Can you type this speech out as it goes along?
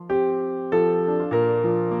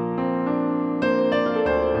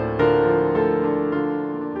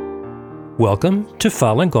Welcome to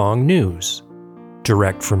Falun Gong News,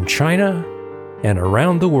 direct from China and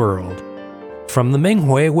around the world, from the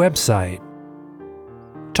Menghui website.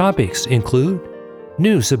 Topics include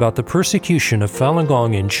news about the persecution of Falun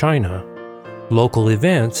Gong in China, local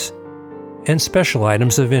events, and special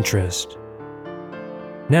items of interest.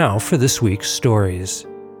 Now for this week's stories.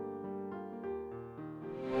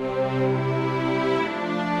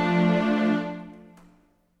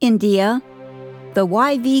 India. The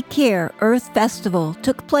YV Care Earth Festival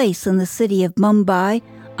took place in the city of Mumbai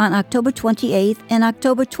on October 28th and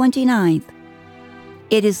October 29th.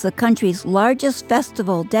 It is the country's largest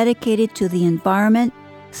festival dedicated to the environment,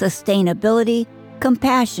 sustainability,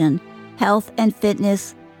 compassion, health and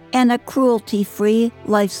fitness, and a cruelty-free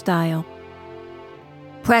lifestyle.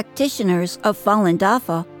 Practitioners of Falun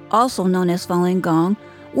Dafa, also known as Falun Gong,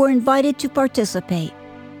 were invited to participate.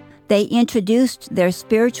 They introduced their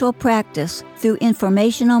spiritual practice through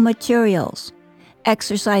informational materials,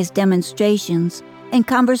 exercise demonstrations, and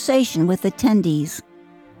conversation with attendees.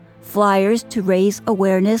 Flyers to raise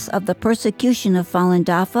awareness of the persecution of Falun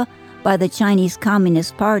Dafa by the Chinese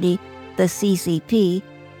Communist Party, the CCP,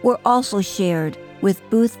 were also shared with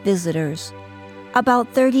booth visitors. About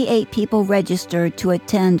 38 people registered to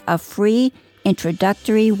attend a free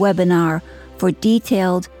introductory webinar for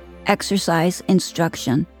detailed exercise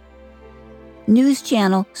instruction. News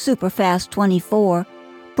channel Superfast 24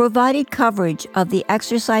 provided coverage of the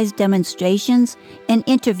exercise demonstrations and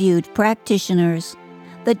interviewed practitioners.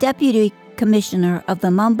 The Deputy Commissioner of the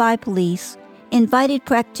Mumbai Police invited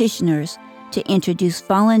practitioners to introduce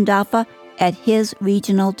Falun Dafa at his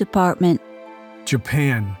regional department.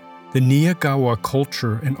 Japan. The Niyagawa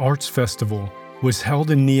Culture and Arts Festival was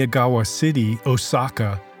held in Niyagawa City,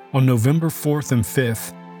 Osaka, on November 4th and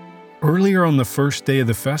 5th. Earlier on the first day of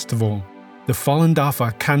the festival, the Falun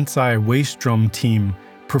Dafa Kansai Waist Drum team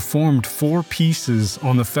performed 4 pieces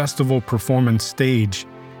on the festival performance stage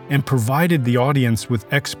and provided the audience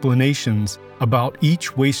with explanations about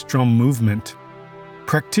each waist drum movement.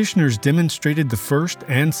 Practitioners demonstrated the first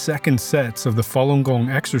and second sets of the Falun Gong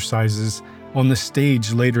exercises on the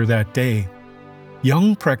stage later that day.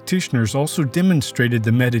 Young practitioners also demonstrated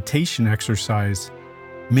the meditation exercise.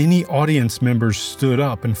 Many audience members stood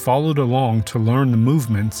up and followed along to learn the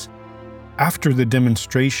movements. After the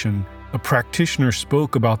demonstration, a practitioner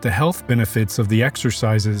spoke about the health benefits of the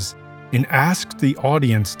exercises and asked the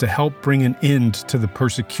audience to help bring an end to the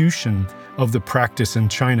persecution of the practice in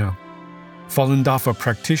China. Falun Dafa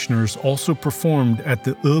practitioners also performed at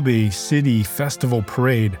the Hebei City Festival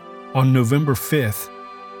Parade on November 5th.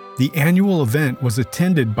 The annual event was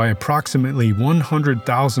attended by approximately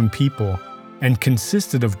 100,000 people and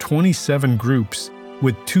consisted of 27 groups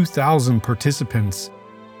with 2,000 participants.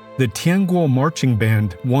 The Tianguo Marching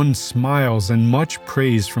Band won smiles and much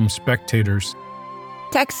praise from spectators.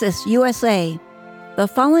 Texas, USA. The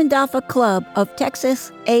Falun Dafa Club of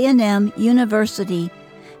Texas A&M University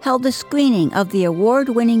held a screening of the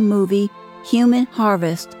award-winning movie Human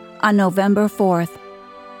Harvest on November 4th.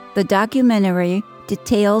 The documentary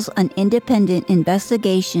details an independent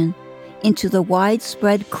investigation into the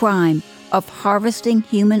widespread crime of harvesting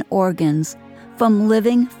human organs from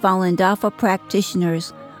living Falun Dafa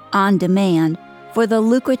practitioners on demand for the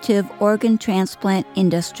lucrative organ transplant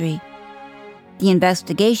industry. The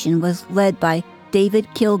investigation was led by David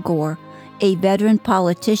Kilgore, a veteran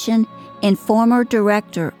politician and former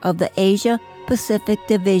director of the Asia-Pacific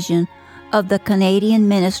Division of the Canadian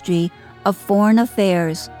Ministry of Foreign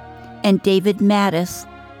Affairs, and David Mattis,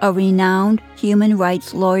 a renowned human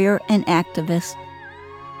rights lawyer and activist.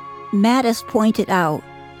 Mattis pointed out,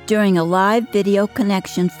 during a live video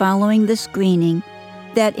connection following the screening,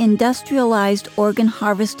 that industrialized organ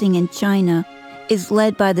harvesting in China is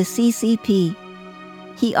led by the CCP.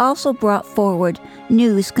 He also brought forward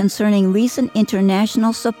news concerning recent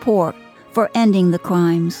international support for ending the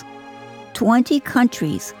crimes. 20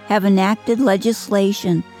 countries have enacted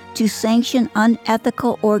legislation to sanction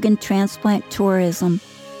unethical organ transplant tourism.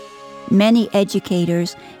 Many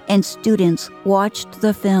educators and students watched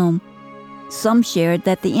the film. Some shared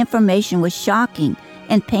that the information was shocking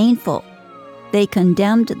and painful. They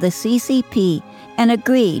condemned the CCP and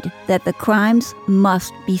agreed that the crimes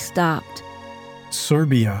must be stopped.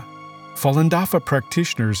 Serbia. Falun Dafa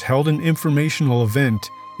practitioners held an informational event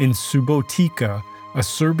in Subotica, a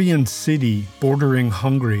Serbian city bordering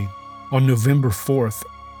Hungary, on November 4th.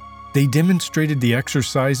 They demonstrated the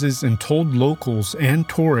exercises and told locals and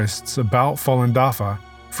tourists about Falun Dafa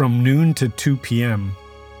from noon to 2 p.m.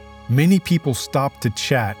 Many people stopped to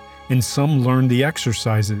chat, and some learned the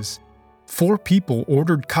exercises. 4 people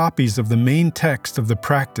ordered copies of the main text of the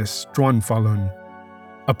practice, Falun.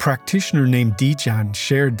 A practitioner named Dijan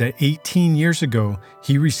shared that 18 years ago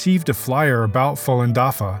he received a flyer about Falun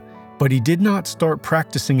Dafa, but he did not start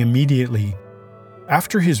practicing immediately.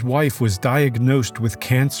 After his wife was diagnosed with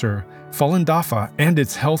cancer, Falun Dafa and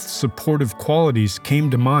its health supportive qualities came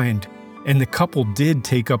to mind, and the couple did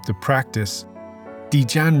take up the practice.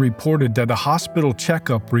 Dijan reported that a hospital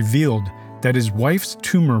checkup revealed that his wife's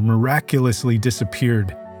tumor miraculously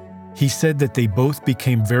disappeared. He said that they both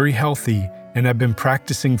became very healthy and have been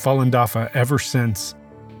practicing Falun Dafa ever since.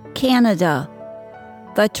 Canada.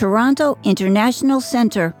 The Toronto International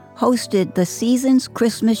Centre hosted the season's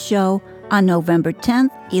Christmas show on November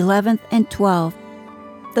 10th, 11th, and 12th.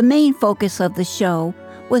 The main focus of the show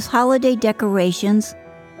was holiday decorations,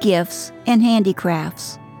 gifts, and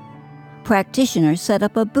handicrafts. Practitioners set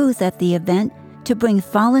up a booth at the event to bring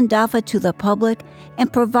Falun Dafa to the public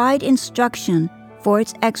and provide instruction for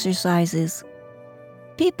its exercises.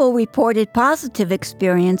 People reported positive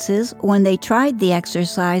experiences when they tried the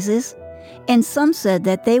exercises, and some said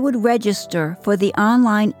that they would register for the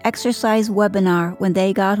online exercise webinar when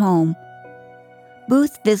they got home.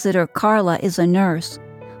 Booth visitor Carla is a nurse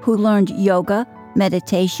who learned yoga,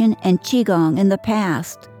 meditation, and qigong in the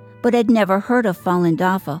past, but had never heard of Falun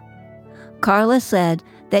Dafa. Carla said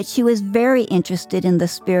that she was very interested in the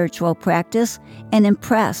spiritual practice and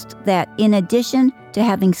impressed that in addition to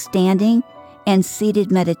having standing and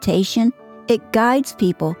seated meditation, it guides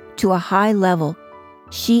people to a high level.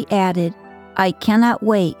 She added, "I cannot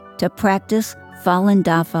wait to practice Falun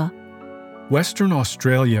Dafa." Western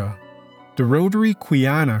Australia. The Rotary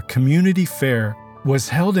Quiana Community Fair was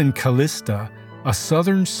held in Callista, a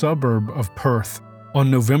southern suburb of Perth,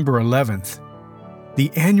 on November 11th.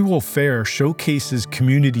 The annual fair showcases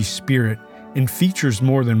community spirit and features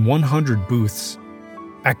more than 100 booths.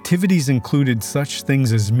 Activities included such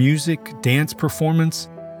things as music, dance performance,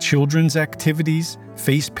 children's activities,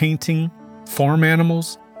 face painting, farm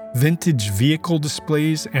animals, vintage vehicle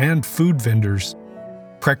displays, and food vendors.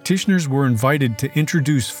 Practitioners were invited to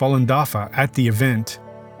introduce Falun Dafa at the event.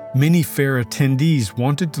 Many fair attendees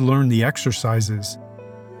wanted to learn the exercises.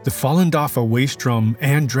 The Falun Dafa waist drum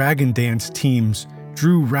and dragon dance teams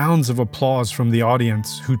drew rounds of applause from the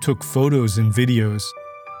audience who took photos and videos.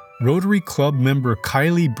 Rotary Club member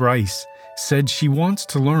Kylie Bryce said she wants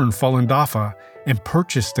to learn Falun Dafa and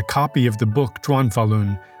purchased a copy of the book Zhuan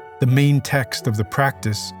Falun, the main text of the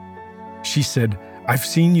practice. She said, "I've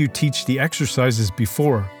seen you teach the exercises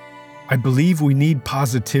before. I believe we need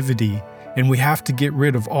positivity, and we have to get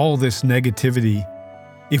rid of all this negativity.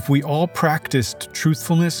 If we all practiced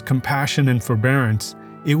truthfulness, compassion, and forbearance,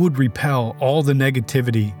 it would repel all the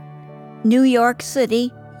negativity." New York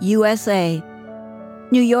City, USA.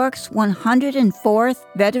 New York's 104th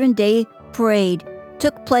Veteran Day Parade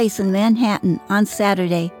took place in Manhattan on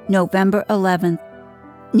Saturday, November 11th.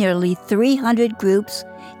 Nearly 300 groups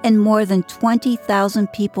and more than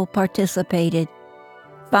 20,000 people participated.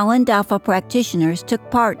 Falun Dafa practitioners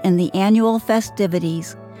took part in the annual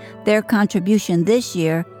festivities. Their contribution this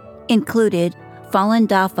year included Falun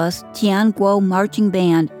Dafa's Tianguo Marching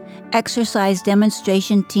Band, Exercise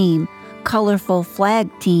Demonstration Team, Colorful Flag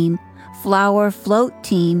Team, Flower Float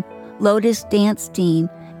Team, Lotus Dance Team,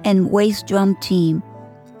 and Waist Drum Team.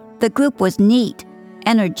 The group was neat,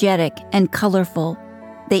 energetic, and colorful.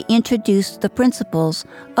 They introduced the principles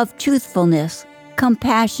of truthfulness,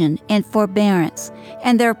 compassion, and forbearance,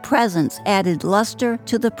 and their presence added luster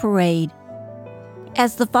to the parade.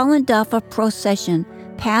 As the Falun Dafa procession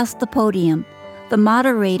passed the podium, the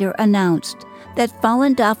moderator announced that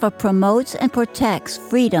Falun Dafa promotes and protects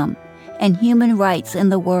freedom and human rights in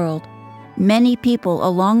the world. Many people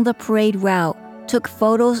along the parade route took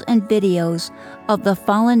photos and videos of the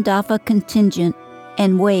Falun Dafa contingent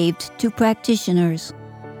and waved to practitioners.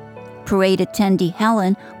 Parade attendee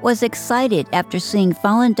Helen was excited after seeing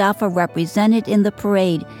Falun Dafa represented in the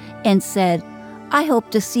parade and said, "I hope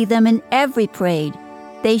to see them in every parade.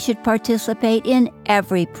 They should participate in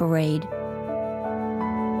every parade."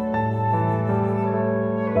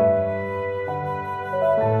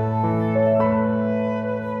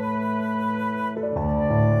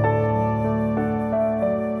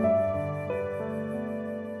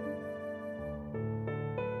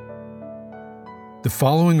 The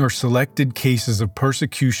following are selected cases of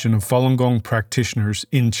persecution of Falun Gong practitioners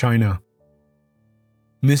in China.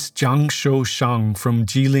 Miss Jiang Shou-shang from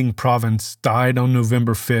Jilin Province died on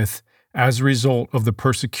November 5th as a result of the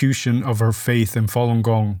persecution of her faith in Falun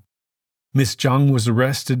Gong. Miss Jiang was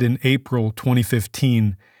arrested in April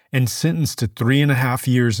 2015 and sentenced to 3.5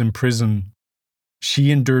 years in prison.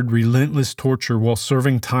 She endured relentless torture while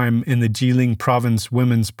serving time in the Jilin Province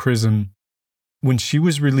Women's Prison. When she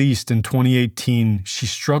was released in 2018, she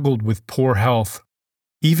struggled with poor health.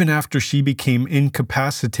 Even after she became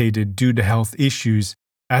incapacitated due to health issues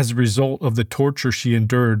as a result of the torture she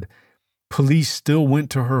endured, police still went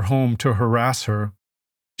to her home to harass her.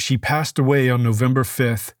 She passed away on November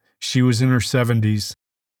 5th. She was in her 70s.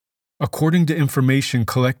 According to information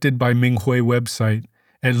collected by Minghui website,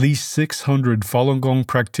 at least 600 Falun Gong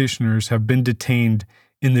practitioners have been detained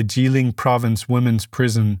in the Jilin Province Women's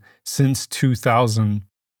Prison since 2000,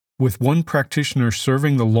 with one practitioner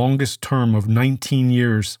serving the longest term of 19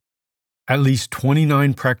 years. At least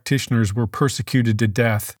 29 practitioners were persecuted to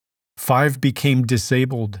death, 5 became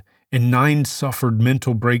disabled, and 9 suffered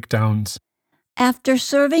mental breakdowns. After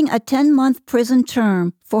serving a 10-month prison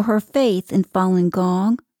term for her faith in Falun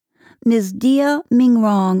Gong, Ms. Dia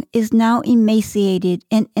Mingrong is now emaciated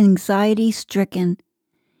and anxiety-stricken.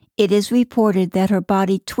 It is reported that her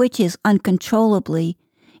body twitches uncontrollably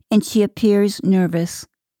and she appears nervous.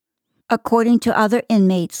 According to other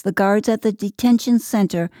inmates, the guards at the detention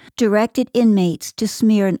center directed inmates to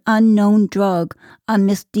smear an unknown drug on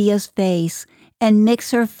Ms. Dia's face and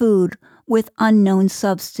mix her food with unknown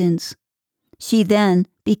substance. She then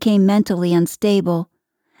became mentally unstable.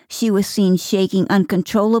 She was seen shaking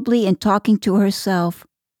uncontrollably and talking to herself.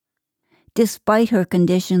 Despite her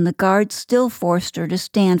condition, the guards still forced her to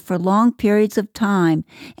stand for long periods of time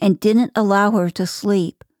and didn't allow her to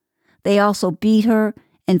sleep. They also beat her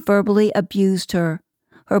and verbally abused her.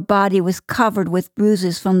 Her body was covered with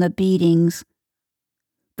bruises from the beatings.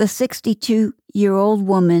 The 62-year-old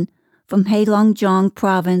woman from Heilongjiang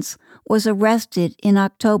province was arrested in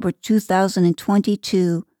October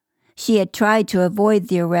 2022. She had tried to avoid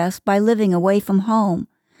the arrest by living away from home,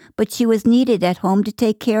 but she was needed at home to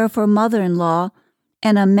take care of her mother-in-law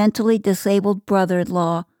and a mentally disabled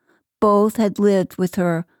brother-in-law. Both had lived with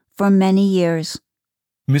her for many years.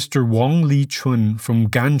 Mr. Wang Lichun from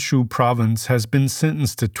Gansu province has been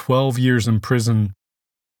sentenced to 12 years in prison.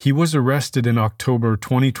 He was arrested in October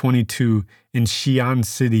 2022 in Xi'an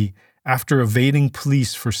City after evading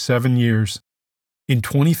police for 7 years. In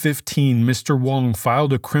 2015, Mr. Wang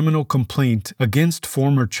filed a criminal complaint against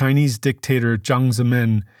former Chinese dictator Jiang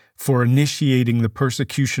Zemin for initiating the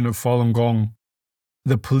persecution of Falun Gong.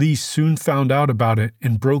 The police soon found out about it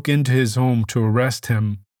and broke into his home to arrest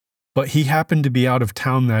him, but he happened to be out of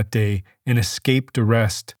town that day and escaped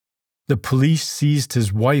arrest. The police seized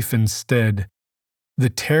his wife instead. The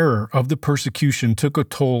terror of the persecution took a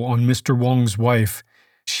toll on Mr. Wang's wife.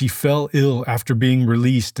 She fell ill after being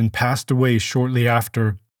released and passed away shortly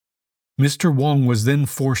after. Mr. Wang was then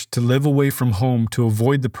forced to live away from home to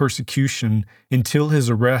avoid the persecution until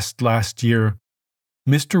his arrest last year.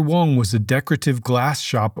 Mr. Wang was a decorative glass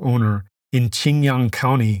shop owner in Qingyang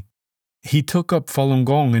County. He took up Falun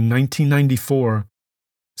Gong in 1994.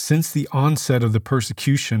 Since the onset of the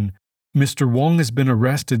persecution, Mr. Wang has been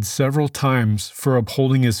arrested several times for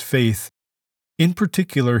upholding his faith. In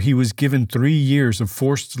particular, he was given 3 years of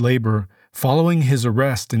forced labor following his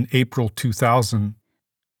arrest in April 2000.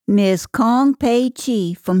 Ms. Kong Pei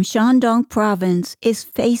Chi from Shandong Province is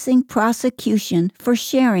facing prosecution for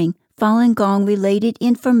sharing Falun Gong-related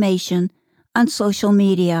information on social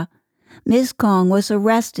media. Ms. Kong was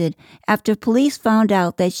arrested after police found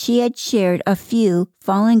out that she had shared a few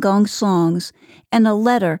Falun Gong songs and a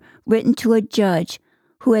letter written to a judge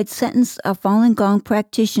who had sentenced a Falun Gong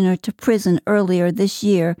practitioner to prison earlier this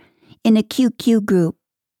year in a QQ group.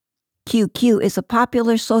 QQ is a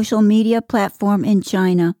popular social media platform in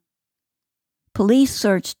China. Police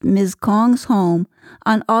searched Ms. Kong's home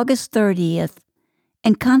on August 30th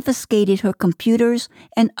and confiscated her computers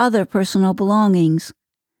and other personal belongings.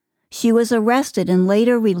 She was arrested and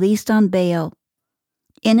later released on bail.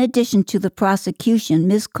 In addition to the prosecution,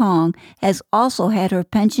 Ms. Kong has also had her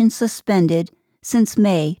pension suspended since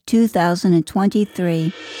May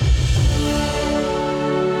 2023.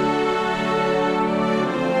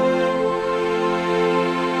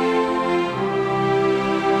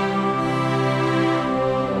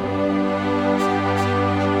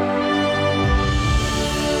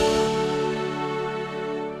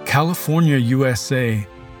 California, USA,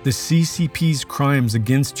 the CCP's crimes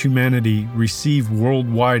against humanity receive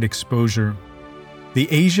worldwide exposure.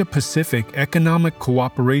 The Asia-Pacific Economic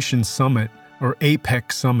Cooperation Summit, or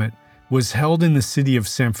APEC Summit, was held in the city of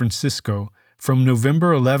San Francisco from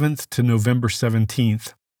November 11th to November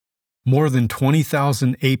 17th. More than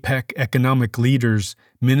 20,000 APEC economic leaders,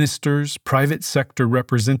 ministers, private sector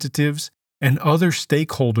representatives, and other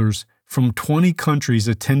stakeholders from 20 countries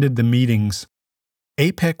attended the meetings.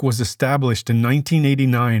 APEC was established in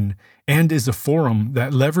 1989 and is a forum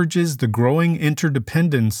that leverages the growing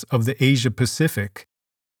interdependence of the Asia-Pacific.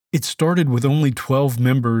 It started with only 12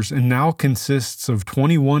 members and now consists of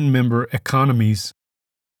 21 member economies.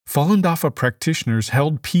 Falun Dafa practitioners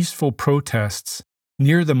held peaceful protests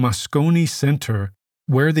near the Moscone Center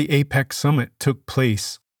where the APEC summit took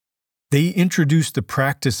place. They introduced the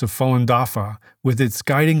practice of Falun Dafa with its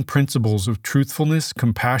guiding principles of truthfulness,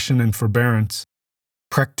 compassion, and forbearance.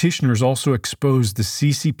 Practitioners also exposed the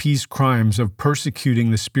CCP's crimes of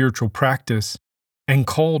persecuting the spiritual practice and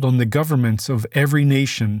called on the governments of every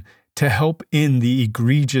nation to help end the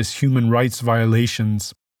egregious human rights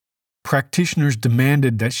violations. Practitioners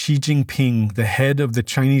demanded that Xi Jinping, the head of the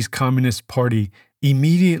Chinese Communist Party,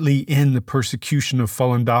 immediately end the persecution of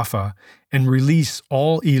Falun Dafa and release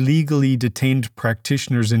all illegally detained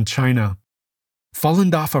practitioners in China.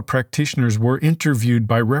 Falun Dafa practitioners were interviewed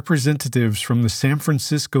by representatives from the San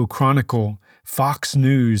Francisco Chronicle, Fox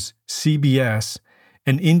News, CBS,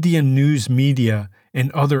 and Indian news media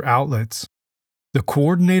and other outlets. The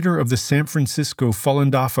coordinator of the San Francisco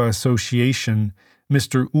Falun Dafa Association,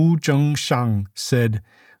 Mr. Wu Zhengshang, said,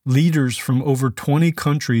 "Leaders from over 20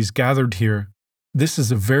 countries gathered here. This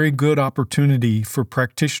is a very good opportunity for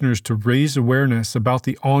practitioners to raise awareness about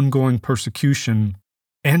the ongoing persecution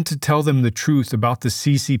and to tell them the truth about the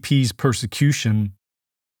CCP's persecution.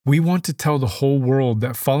 We want to tell the whole world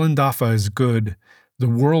that Falun Dafa is good. The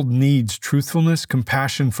world needs truthfulness,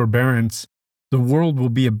 compassion, forbearance. The world will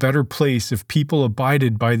be a better place if people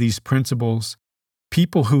abided by these principles.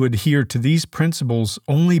 People who adhere to these principles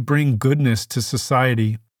only bring goodness to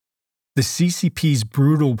society." The CCP's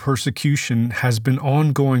brutal persecution has been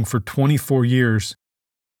ongoing for 24 years.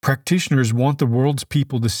 Practitioners want the world's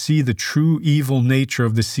people to see the true evil nature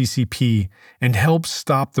of the CCP and help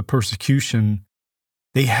stop the persecution.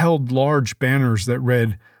 They held large banners that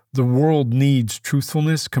read, "The world needs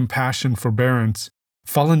truthfulness, compassion, forbearance.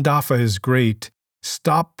 Falun Dafa is great.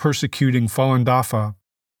 Stop persecuting Falun Dafa."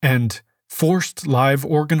 And "Forced live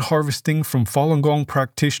organ harvesting from Falun Gong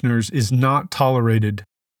practitioners is not tolerated."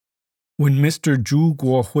 When Mr. Zhu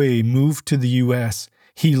Guohui moved to the U.S.,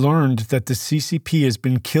 he learned that the CCP has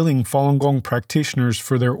been killing Falun Gong practitioners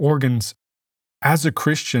for their organs. "As a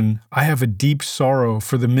Christian, I have a deep sorrow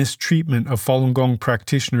for the mistreatment of Falun Gong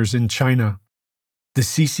practitioners in China. The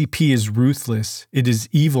CCP is ruthless. It is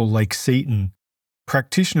evil like Satan.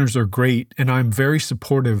 Practitioners are great, and I am very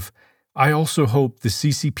supportive. I also hope the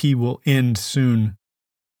CCP will end soon."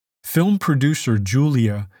 Film producer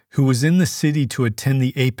Julia, who was in the city to attend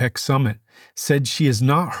the APEC summit, said she has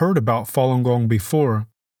not heard about Falun Gong before.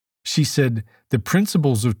 She said, "The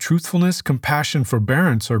principles of truthfulness, compassion,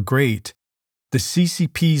 forbearance are great. The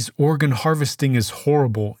CCP's organ harvesting is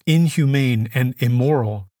horrible, inhumane, and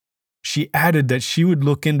immoral." She added that she would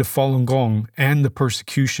look into Falun Gong and the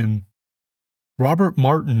persecution. Robert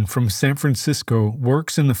Martin from San Francisco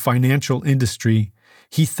works in the financial industry.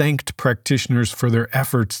 He thanked practitioners for their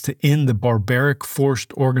efforts to end the barbaric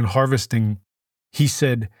forced organ harvesting. He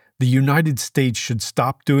said, "The United States should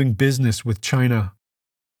stop doing business with China."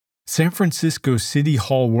 San Francisco City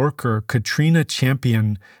Hall worker Katrina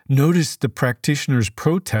Champion noticed the practitioners'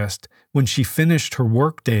 protest when she finished her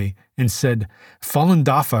workday and said, "Falun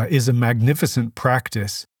Dafa is a magnificent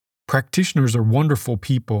practice. Practitioners are wonderful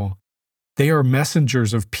people. They are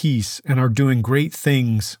messengers of peace and are doing great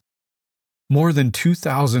things." More than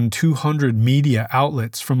 2,200 media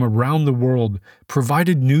outlets from around the world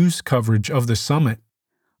provided news coverage of the summit.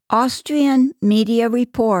 Austrian media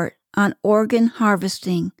report on organ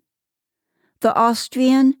harvesting. The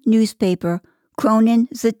Austrian newspaper Kronen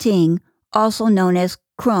Zeitung, also known as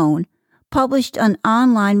Kron, published an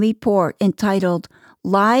online report entitled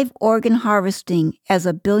 "Live Organ Harvesting as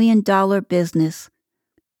a Billion-Dollar Business."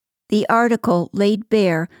 The article laid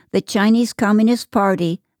bare the Chinese Communist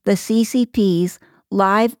Party, the CCP's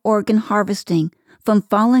live organ harvesting from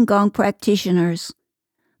Falun Gong practitioners.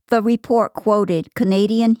 The report quoted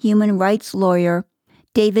Canadian human rights lawyer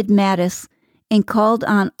David Mattis and called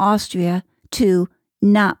on Austria to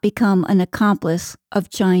not become an accomplice of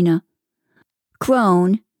China.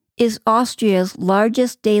 Kron is Austria's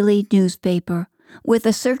largest daily newspaper, with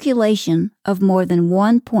a circulation of more than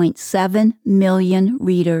 1.7 million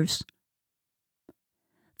readers.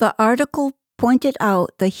 The article pointed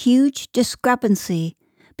out the huge discrepancy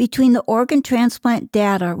between the organ transplant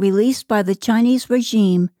data released by the Chinese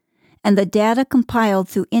regime and the data compiled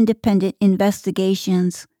through independent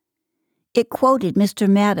investigations. It quoted Mr.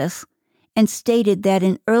 Mattis and stated that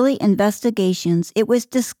in early investigations it was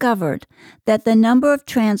discovered that the number of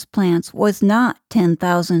transplants was not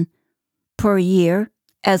 10,000 per year,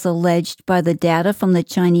 as alleged by the data from the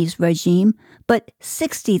Chinese regime, but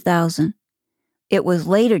 60,000. It was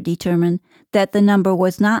later determined that the number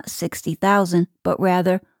was not 60,000, but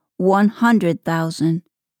rather 100,000.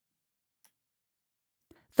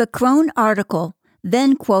 The Crone article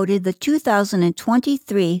then quoted the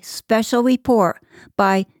 2023 special report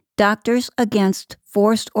by Doctors Against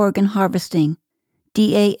Forced Organ Harvesting,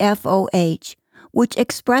 DAFOH, which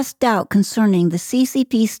expressed doubt concerning the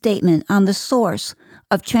CCP statement on the source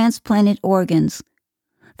of transplanted organs.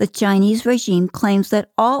 The Chinese regime claims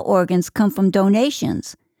that all organs come from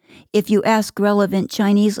donations. If you ask relevant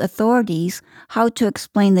Chinese authorities how to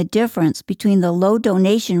explain the difference between the low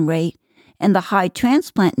donation rate and the high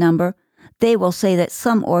transplant number, they will say that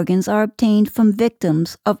some organs are obtained from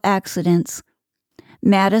victims of accidents.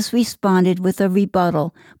 Mattis responded with a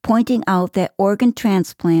rebuttal, pointing out that organ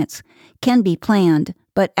transplants can be planned,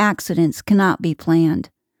 but accidents cannot be planned.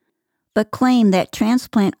 The claim that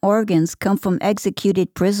transplant organs come from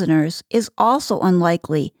executed prisoners is also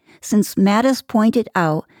unlikely, since Mattis pointed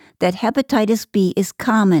out that hepatitis B is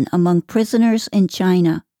common among prisoners in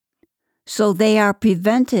China, so they are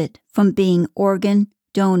prevented from being organ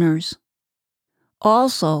donors.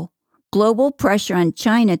 Also, global pressure on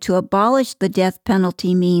China to abolish the death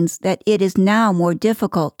penalty means that it is now more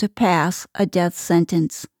difficult to pass a death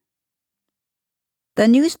sentence. The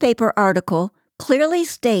newspaper article clearly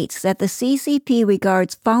states that the CCP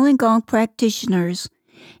regards Falun Gong practitioners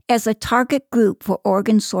as a target group for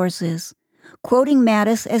organ sources, quoting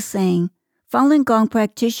Mattis as saying, Falun Gong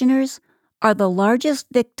practitioners are the largest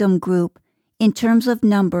victim group in terms of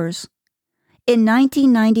numbers. In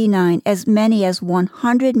 1999, as many as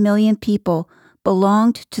 100 million people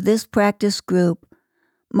belonged to this practice group.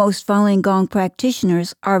 Most Falun Gong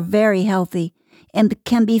practitioners are very healthy and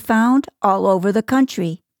can be found all over the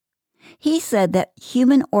country. He said that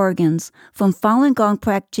human organs from Falun Gong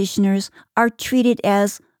practitioners are treated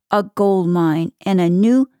as a gold mine and a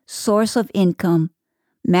new source of income.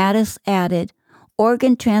 Mattis added,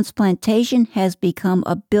 organ transplantation has become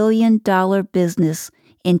a billion-dollar business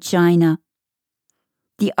in China.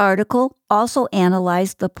 The article also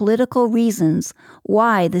analyzed the political reasons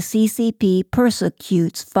why the CCP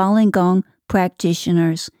persecutes Falun Gong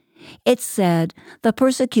practitioners. It said the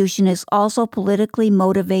persecution is also politically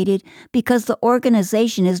motivated because the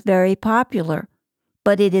organization is very popular,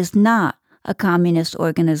 but it is not a communist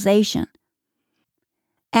organization.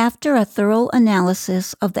 After a thorough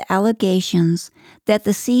analysis of the allegations that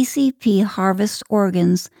the CCP harvests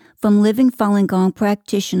organs from living Falun Gong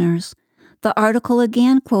practitioners, the article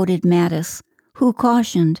again quoted Mattis, who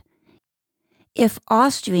cautioned, if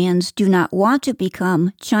Austrians do not want to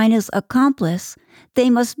become China's accomplice, they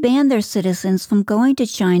must ban their citizens from going to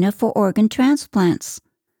China for organ transplants.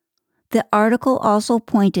 The article also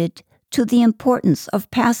pointed to the importance of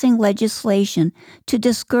passing legislation to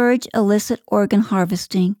discourage illicit organ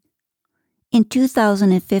harvesting. In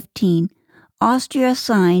 2015, Austria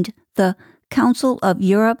signed the Council of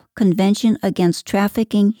Europe Convention Against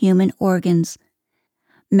Trafficking Human Organs.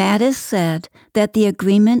 Mattis said that the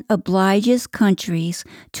agreement obliges countries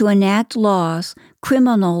to enact laws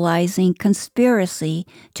criminalizing conspiracy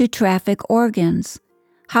to traffic organs.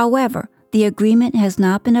 However, the agreement has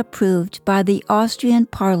not been approved by the Austrian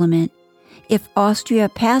parliament. If Austria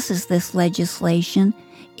passes this legislation,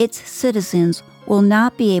 its citizens will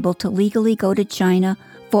not be able to legally go to China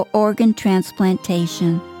for organ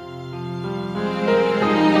transplantation.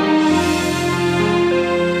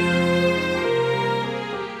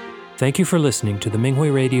 Thank you for listening to the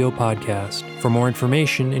Minghui Radio podcast. For more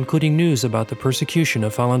information, including news about the persecution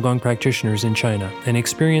of Falun Gong practitioners in China and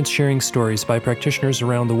experience-sharing stories by practitioners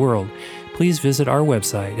around the world, please visit our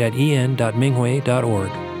website at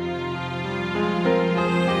en.minghui.org.